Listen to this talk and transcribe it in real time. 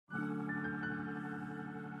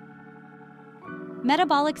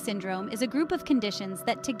Metabolic syndrome is a group of conditions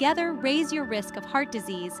that together raise your risk of heart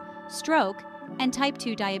disease, stroke, and type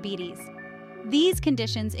 2 diabetes. These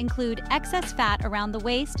conditions include excess fat around the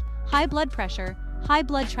waist, high blood pressure, high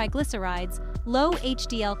blood triglycerides, low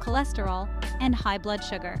HDL cholesterol, and high blood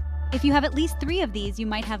sugar. If you have at least 3 of these, you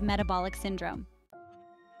might have metabolic syndrome.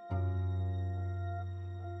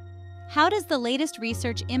 How does the latest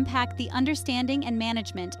research impact the understanding and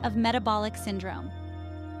management of metabolic syndrome?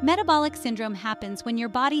 Metabolic syndrome happens when your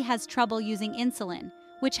body has trouble using insulin,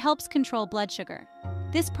 which helps control blood sugar.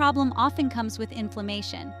 This problem often comes with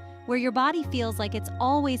inflammation, where your body feels like it's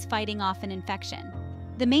always fighting off an infection.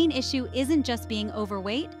 The main issue isn't just being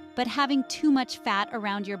overweight, but having too much fat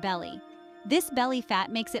around your belly. This belly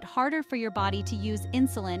fat makes it harder for your body to use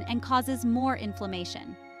insulin and causes more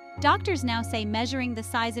inflammation. Doctors now say measuring the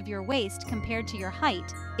size of your waist compared to your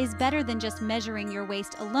height is better than just measuring your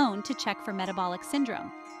waist alone to check for metabolic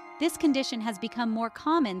syndrome. This condition has become more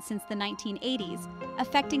common since the 1980s,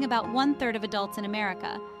 affecting about 1/3 of adults in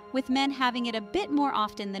America, with men having it a bit more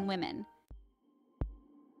often than women.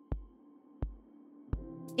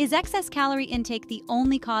 Is excess calorie intake the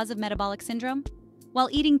only cause of metabolic syndrome? While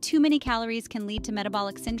eating too many calories can lead to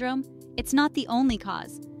metabolic syndrome, it's not the only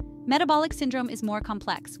cause. Metabolic syndrome is more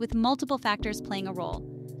complex, with multiple factors playing a role.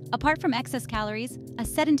 Apart from excess calories, a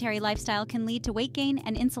sedentary lifestyle can lead to weight gain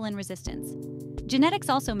and insulin resistance. Genetics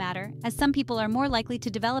also matter, as some people are more likely to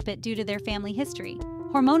develop it due to their family history.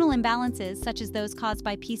 Hormonal imbalances, such as those caused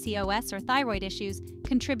by PCOS or thyroid issues,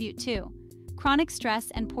 contribute too. Chronic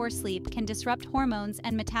stress and poor sleep can disrupt hormones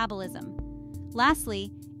and metabolism.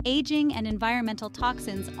 Lastly, aging and environmental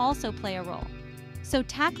toxins also play a role. So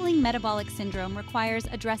tackling metabolic syndrome requires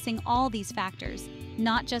addressing all these factors,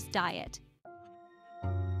 not just diet.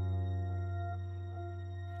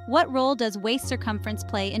 What role does waist circumference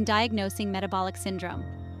play in diagnosing metabolic syndrome?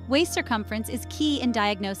 Waist circumference is key in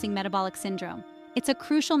diagnosing metabolic syndrome. It's a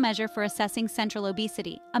crucial measure for assessing central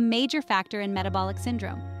obesity, a major factor in metabolic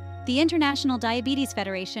syndrome. The International Diabetes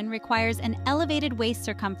Federation requires an elevated waist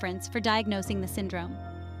circumference for diagnosing the syndrome.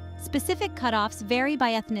 Specific cutoffs vary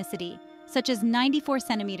by ethnicity, such as 94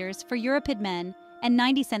 centimeters for European men and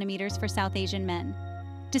 90 centimeters for South Asian men.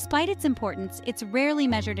 Despite its importance, it's rarely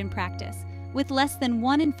measured in practice, with less than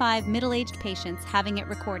 1 in 5 middle-aged patients having it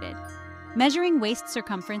recorded. Measuring waist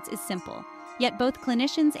circumference is simple, yet both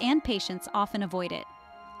clinicians and patients often avoid it.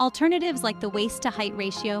 Alternatives like the waist-to-height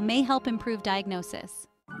ratio may help improve diagnosis.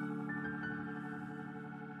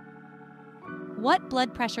 What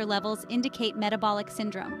blood pressure levels indicate metabolic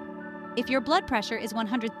syndrome? If your blood pressure is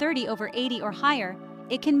 130/80 or higher,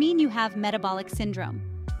 it can mean you have metabolic syndrome.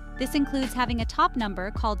 This includes having a top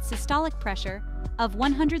number called systolic pressure of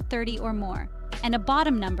 130 or more, and a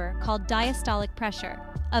bottom number called diastolic pressure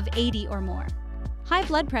of 80 or more. High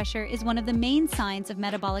blood pressure is one of the main signs of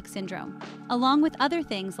metabolic syndrome, along with other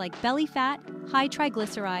things like belly fat, high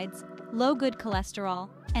triglycerides, low good cholesterol,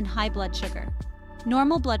 and high blood sugar.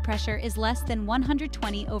 Normal blood pressure is less than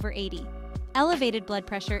 120/80. Elevated blood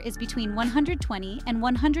pressure is between 120 and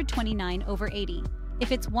 129/80.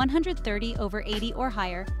 If it's 130/80 or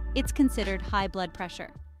higher, it's considered high blood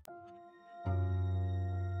pressure.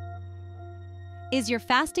 Is your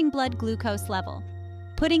fasting blood glucose level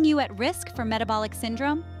putting you at risk for metabolic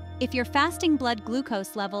syndrome? If your fasting blood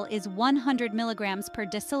glucose level is 100 milligrams per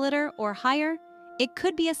deciliter or higher, it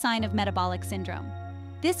could be a sign of metabolic syndrome.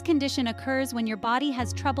 This condition occurs when your body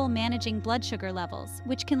has trouble managing blood sugar levels,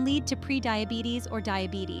 which can lead to prediabetes or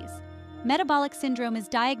diabetes. Metabolic syndrome is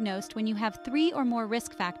diagnosed when you have 3 or more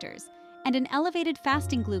risk factors, and an elevated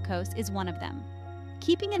fasting glucose is one of them.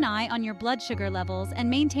 Keeping an eye on your blood sugar levels and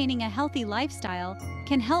maintaining a healthy lifestyle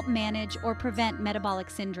can help manage or prevent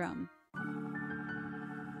metabolic syndrome.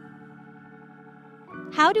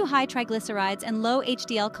 How do high triglycerides and low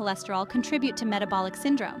HDL cholesterol contribute to metabolic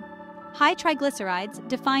syndrome? High triglycerides,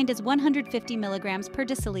 defined as 150 milligrams per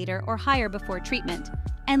deciliter or higher before treatment,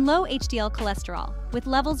 and low HDL cholesterol, with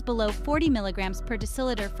levels below 40 milligrams per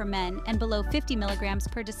deciliter for men and below 50 milligrams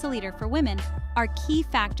per deciliter for women, are key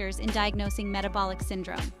factors in diagnosing metabolic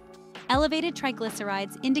syndrome. Elevated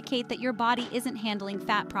triglycerides indicate that your body isn't handling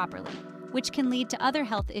fat properly, which can lead to other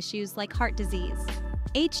health issues like heart disease.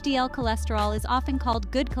 HDL cholesterol is often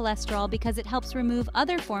called good cholesterol because it helps remove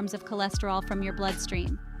other forms of cholesterol from your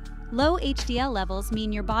bloodstream. Low HDL levels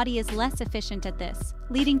mean your body is less efficient at this,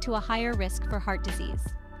 leading to a higher risk for heart disease.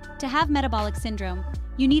 To have metabolic syndrome,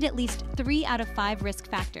 you need at least 3 out of 5 risk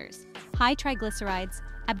factors: high triglycerides,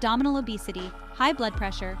 abdominal obesity, high blood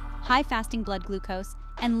pressure, high fasting blood glucose,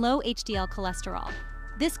 and low HDL cholesterol.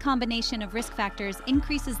 This combination of risk factors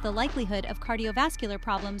increases the likelihood of cardiovascular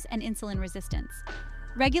problems and insulin resistance.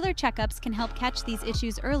 Regular checkups can help catch these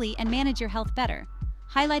issues early and manage your health better,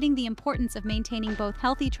 highlighting the importance of maintaining both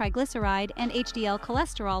healthy triglyceride and HDL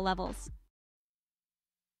cholesterol levels.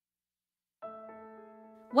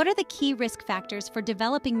 What are the key risk factors for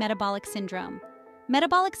developing metabolic syndrome?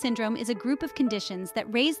 Metabolic syndrome is a group of conditions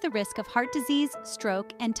that raise the risk of heart disease,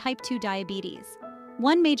 stroke, and type 2 diabetes.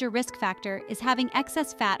 One major risk factor is having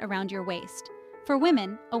excess fat around your waist. For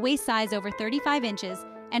women, a waist size over 35 inches,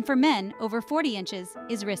 and for men, over 40 inches,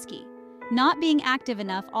 is risky. Not being active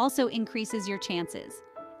enough also increases your chances.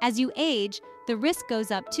 As you age, the risk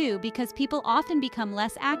goes up too because people often become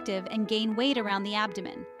less active and gain weight around the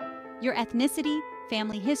abdomen. Your ethnicity,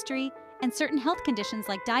 family history, and certain health conditions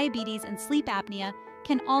like diabetes and sleep apnea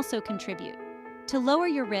can also contribute. To lower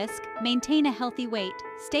your risk, maintain a healthy weight,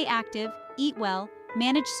 stay active, eat well,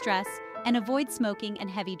 manage stress, and avoid smoking and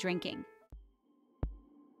heavy drinking.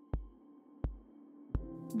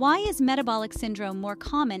 Why is metabolic syndrome more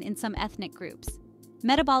common in some ethnic groups?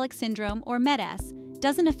 Metabolic syndrome, or MED-S,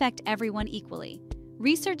 doesn't affect everyone equally.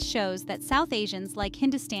 Research shows that South Asians, like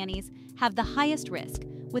Hindustanis, have the highest risk,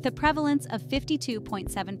 with a prevalence of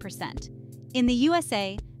 52.7%. In the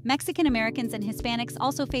USA, Mexican Americans and Hispanics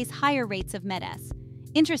also face higher rates of MED-S.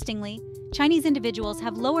 Interestingly, Chinese individuals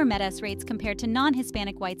have lower MED-S rates compared to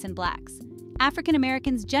non-Hispanic whites and blacks. African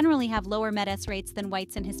Americans generally have lower MED-S rates than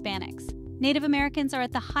whites and Hispanics. Native Americans are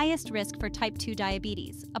at the highest risk for type 2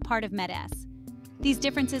 diabetes, a part of MED-S. These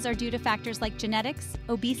differences are due to factors like genetics,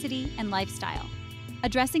 obesity, and lifestyle.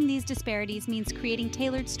 Addressing these disparities means creating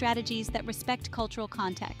tailored strategies that respect cultural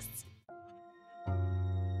contexts.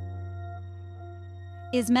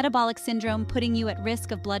 Is metabolic syndrome putting you at risk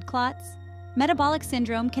of blood clots? Metabolic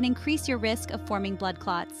syndrome can increase your risk of forming blood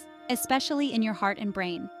clots, especially in your heart and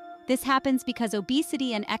brain. This happens because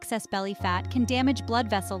obesity and excess belly fat can damage blood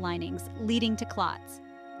vessel linings, leading to clots.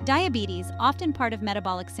 Diabetes, often part of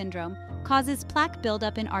metabolic syndrome, causes plaque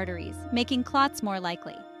buildup in arteries, making clots more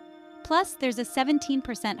likely. Plus, there's a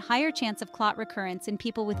 17% higher chance of clot recurrence in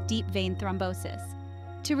people with deep vein thrombosis.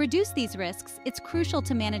 To reduce these risks, it's crucial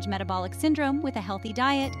to manage metabolic syndrome with a healthy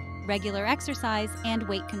diet, regular exercise, and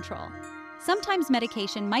weight control. Sometimes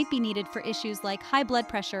medication might be needed for issues like high blood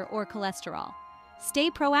pressure or cholesterol.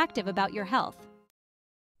 Stay proactive about your health.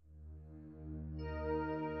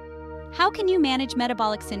 How can you manage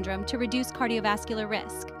metabolic syndrome to reduce cardiovascular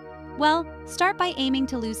risk? Well, start by aiming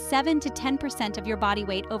to lose 7 to 10% of your body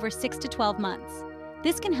weight over 6 to 12 months.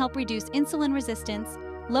 This can help reduce insulin resistance,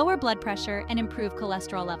 lower blood pressure, and improve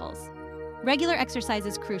cholesterol levels. Regular exercise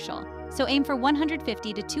is crucial, so aim for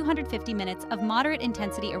 150 to 250 minutes of moderate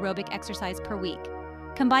intensity aerobic exercise per week.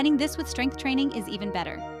 Combining this with strength training is even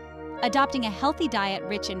better. Adopting a healthy diet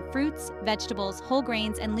rich in fruits, vegetables, whole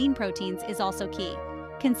grains, and lean proteins is also key.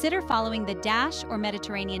 Consider following the DASH or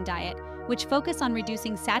Mediterranean diet, which focus on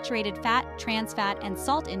reducing saturated fat, trans fat, and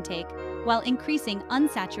salt intake while increasing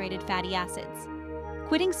unsaturated fatty acids.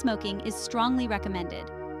 Quitting smoking is strongly recommended,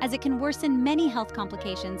 as it can worsen many health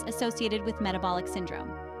complications associated with metabolic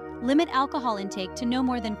syndrome. Limit alcohol intake to no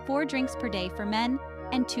more than 4 drinks per day for men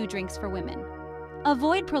and 2 drinks for women.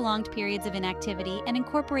 Avoid prolonged periods of inactivity and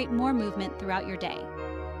incorporate more movement throughout your day.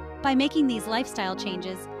 By making these lifestyle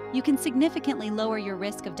changes, you can significantly lower your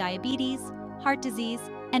risk of diabetes, heart disease,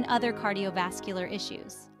 and other cardiovascular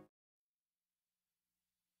issues.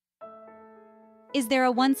 Is there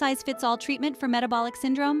a one-size-fits-all treatment for metabolic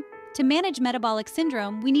syndrome? To manage metabolic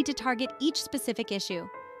syndrome, we need to target each specific issue.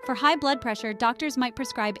 For high blood pressure, doctors might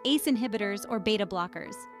prescribe ACE inhibitors or beta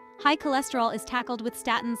blockers. High cholesterol is tackled with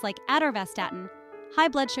statins like atorvastatin. High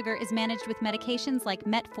blood sugar is managed with medications like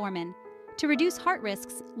metformin. To reduce heart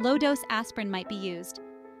risks, low-dose aspirin might be used.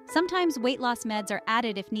 Sometimes weight loss meds are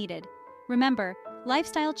added if needed. Remember,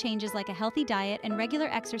 lifestyle changes like a healthy diet and regular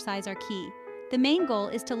exercise are key. The main goal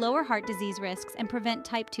is to lower heart disease risks and prevent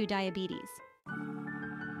type 2 diabetes.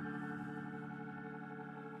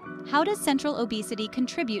 How does central obesity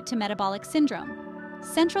contribute to metabolic syndrome?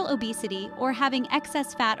 Central obesity, or having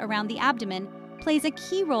excess fat around the abdomen, plays a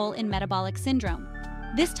key role in metabolic syndrome.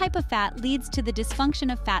 This type of fat leads to the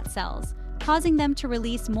dysfunction of fat cells, causing them to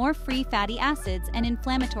release more free fatty acids and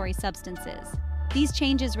inflammatory substances. These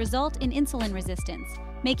changes result in insulin resistance,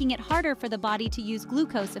 making it harder for the body to use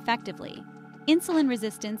glucose effectively. Insulin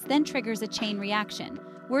resistance then triggers a chain reaction,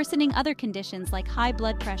 worsening other conditions like high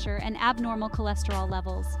blood pressure and abnormal cholesterol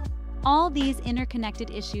levels. All these interconnected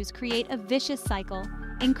issues create a vicious cycle,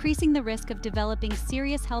 increasing the risk of developing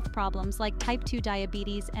serious health problems like type 2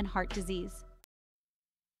 diabetes and heart disease.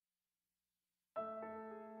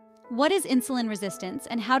 What is insulin resistance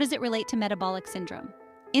and how does it relate to metabolic syndrome?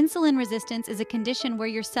 Insulin resistance is a condition where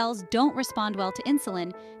your cells don't respond well to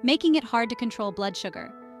insulin, making it hard to control blood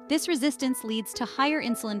sugar. This resistance leads to higher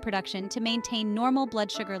insulin production to maintain normal blood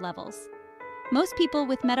sugar levels. Most people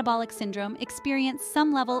with metabolic syndrome experience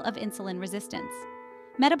some level of insulin resistance.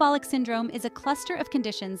 Metabolic syndrome is a cluster of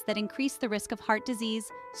conditions that increase the risk of heart disease,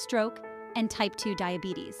 stroke, and type 2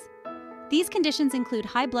 diabetes. These conditions include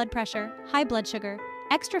high blood pressure, high blood sugar,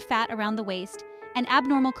 extra fat around the waist, and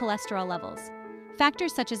abnormal cholesterol levels.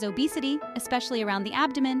 Factors such as obesity, especially around the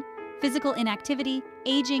abdomen, physical inactivity,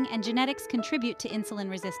 aging, and genetics contribute to insulin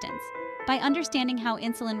resistance. By understanding how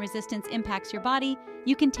insulin resistance impacts your body,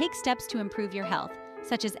 you can take steps to improve your health,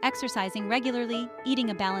 such as exercising regularly,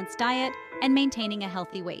 eating a balanced diet, and maintaining a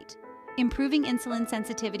healthy weight. Improving insulin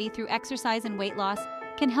sensitivity through exercise and weight loss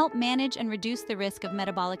can help manage and reduce the risk of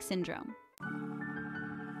metabolic syndrome.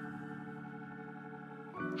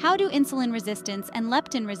 How do insulin resistance and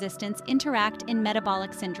leptin resistance interact in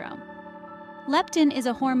metabolic syndrome? Leptin is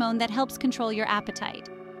a hormone that helps control your appetite.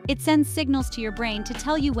 It sends signals to your brain to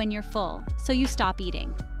tell you when you're full, so you stop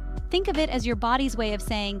eating. Think of it as your body's way of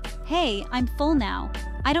saying, "Hey, I'm full now.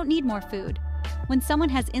 I don't need more food." When someone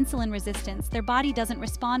has insulin resistance, their body doesn't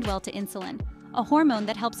respond well to insulin, a hormone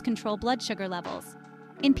that helps control blood sugar levels.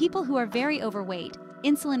 In people who are very overweight,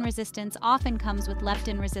 insulin resistance often comes with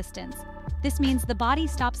leptin resistance. This means the body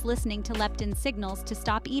stops listening to leptin signals to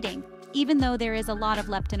stop eating, even though there is a lot of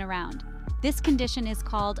leptin around. This condition is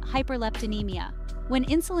called hyperleptinemia. When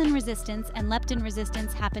insulin resistance and leptin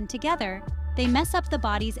resistance happen together, they mess up the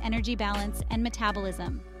body's energy balance and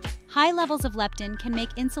metabolism. High levels of leptin can make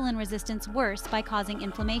insulin resistance worse by causing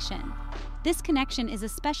inflammation. This connection is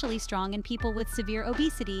especially strong in people with severe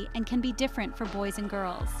obesity and can be different for boys and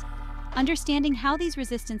girls. Understanding how these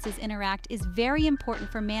resistances interact is very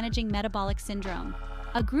important for managing metabolic syndrome,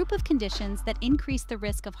 a group of conditions that increase the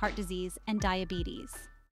risk of heart disease and diabetes.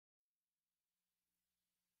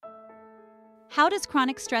 How does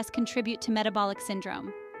chronic stress contribute to metabolic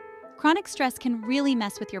syndrome? Chronic stress can really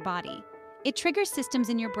mess with your body. It triggers systems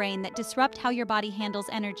in your brain that disrupt how your body handles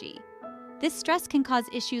energy. This stress can cause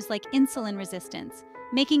issues like insulin resistance,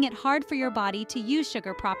 making it hard for your body to use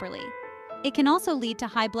sugar properly. It can also lead to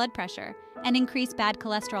high blood pressure and increase bad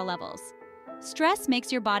cholesterol levels. Stress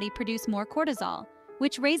makes your body produce more cortisol,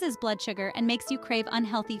 which raises blood sugar and makes you crave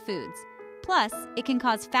unhealthy foods. Plus, it can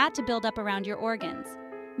cause fat to build up around your organs.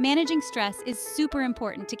 Managing stress is super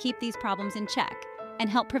important to keep these problems in check and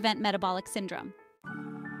help prevent metabolic syndrome.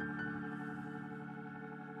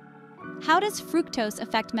 How does fructose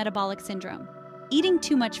affect metabolic syndrome? Eating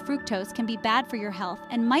too much fructose can be bad for your health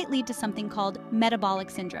and might lead to something called metabolic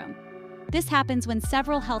syndrome. This happens when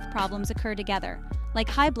several health problems occur together, like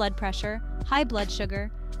high blood pressure, high blood sugar,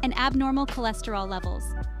 and abnormal cholesterol levels.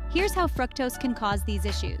 Here's how fructose can cause these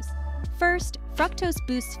issues. First, fructose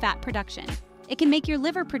boosts fat production. It can make your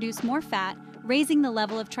liver produce more fat, raising the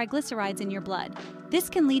level of triglycerides in your blood. This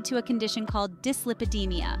can lead to a condition called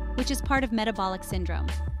dyslipidemia, which is part of metabolic syndrome.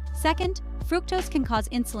 Second, fructose can cause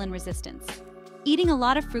insulin resistance. Eating a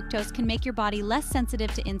lot of fructose can make your body less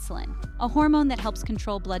sensitive to insulin, a hormone that helps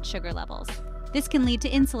control blood sugar levels. This can lead to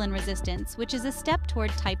insulin resistance, which is a step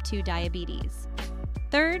toward type 2 diabetes.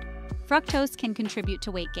 Third, fructose can contribute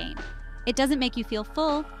to weight gain. It doesn't make you feel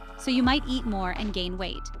full, so you might eat more and gain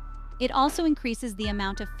weight. It also increases the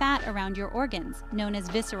amount of fat around your organs, known as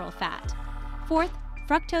visceral fat. Fourth,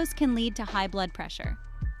 fructose can lead to high blood pressure.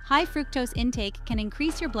 High fructose intake can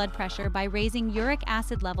increase your blood pressure by raising uric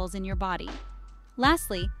acid levels in your body.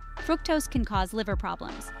 Lastly, fructose can cause liver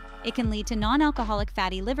problems. It can lead to non-alcoholic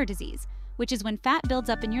fatty liver disease, which is when fat builds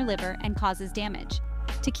up in your liver and causes damage.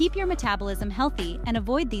 To keep your metabolism healthy and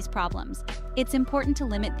avoid these problems, it's important to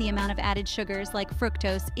limit the amount of added sugars like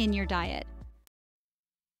fructose in your diet.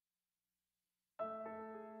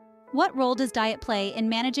 What role does diet play in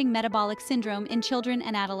managing metabolic syndrome in children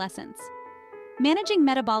and adolescents? Managing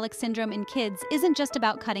metabolic syndrome in kids isn't just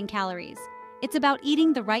about cutting calories. It's about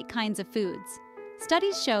eating the right kinds of foods.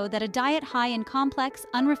 Studies show that a diet high in complex,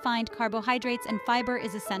 unrefined carbohydrates and fiber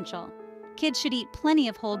is essential. Kids should eat plenty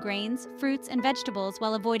of whole grains, fruits, and vegetables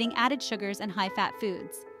while avoiding added sugars and high-fat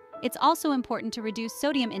foods. It's also important to reduce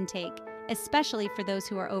sodium intake, especially for those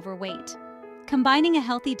who are overweight. Combining a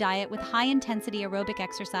healthy diet with high-intensity aerobic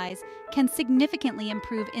exercise can significantly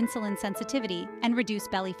improve insulin sensitivity and reduce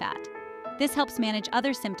belly fat. This helps manage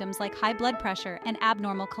other symptoms like high blood pressure and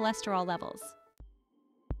abnormal cholesterol levels.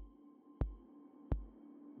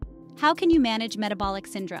 How can you manage metabolic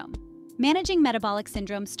syndrome? Managing metabolic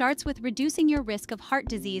syndrome starts with reducing your risk of heart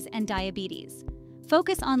disease and diabetes.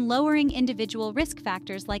 Focus on lowering individual risk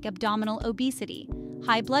factors like abdominal obesity,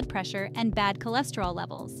 high blood pressure, and bad cholesterol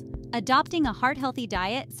levels. Adopting a heart-healthy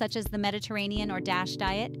diet, such as the Mediterranean or DASH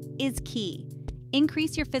diet, is key.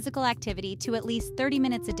 Increase your physical activity to at least 30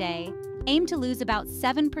 minutes a day, aim to lose about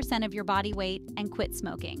 7% of your body weight, and quit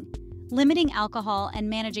smoking. Limiting alcohol and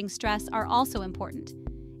managing stress are also important.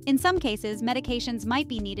 In some cases, medications might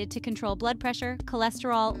be needed to control blood pressure,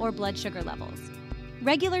 cholesterol, or blood sugar levels.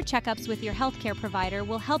 Regular checkups with your healthcare provider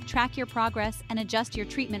will help track your progress and adjust your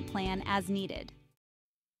treatment plan as needed.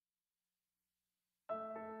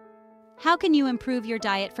 How can you improve your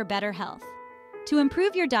diet for better health? To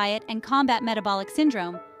improve your diet and combat metabolic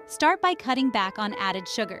syndrome, start by cutting back on added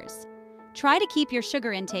sugars. Try to keep your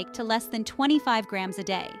sugar intake to less than 25 grams a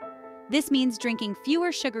day. This means drinking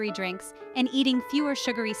fewer sugary drinks and eating fewer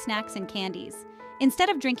sugary snacks and candies. Instead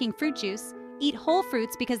of drinking fruit juice, eat whole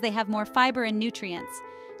fruits because they have more fiber and nutrients.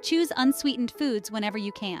 Choose unsweetened foods whenever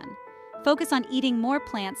you can. Focus on eating more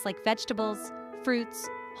plants like vegetables, fruits,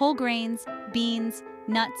 whole grains, beans,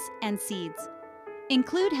 nuts, and seeds.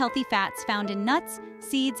 Include healthy fats found in nuts,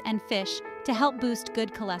 seeds, and fish to help boost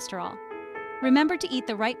good cholesterol. Remember to eat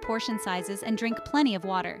the right portion sizes and drink plenty of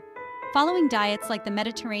water. Following diets like the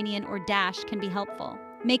Mediterranean or DASH can be helpful.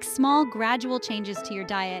 Make small, gradual changes to your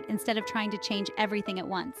diet instead of trying to change everything at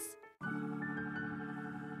once.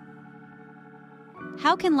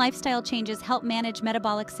 How can lifestyle changes help manage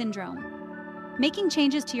metabolic syndrome? Making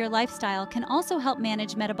changes to your lifestyle can also help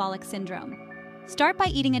manage metabolic syndrome. Start by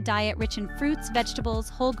eating a diet rich in fruits, vegetables,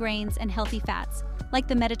 whole grains, and healthy fats, like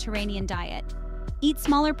the Mediterranean diet. Eat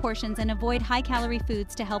smaller portions and avoid high-calorie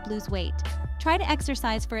foods to help lose weight. Try to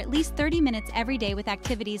exercise for at least 30 minutes every day with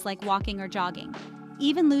activities like walking or jogging.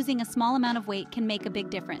 Even losing a small amount of weight can make a big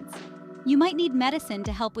difference. You might need medicine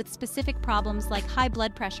to help with specific problems like high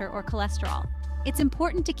blood pressure or cholesterol. It's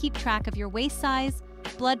important to keep track of your waist size,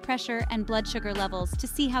 blood pressure, and blood sugar levels to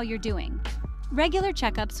see how you're doing. Regular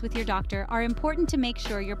checkups with your doctor are important to make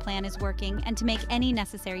sure your plan is working and to make any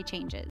necessary changes.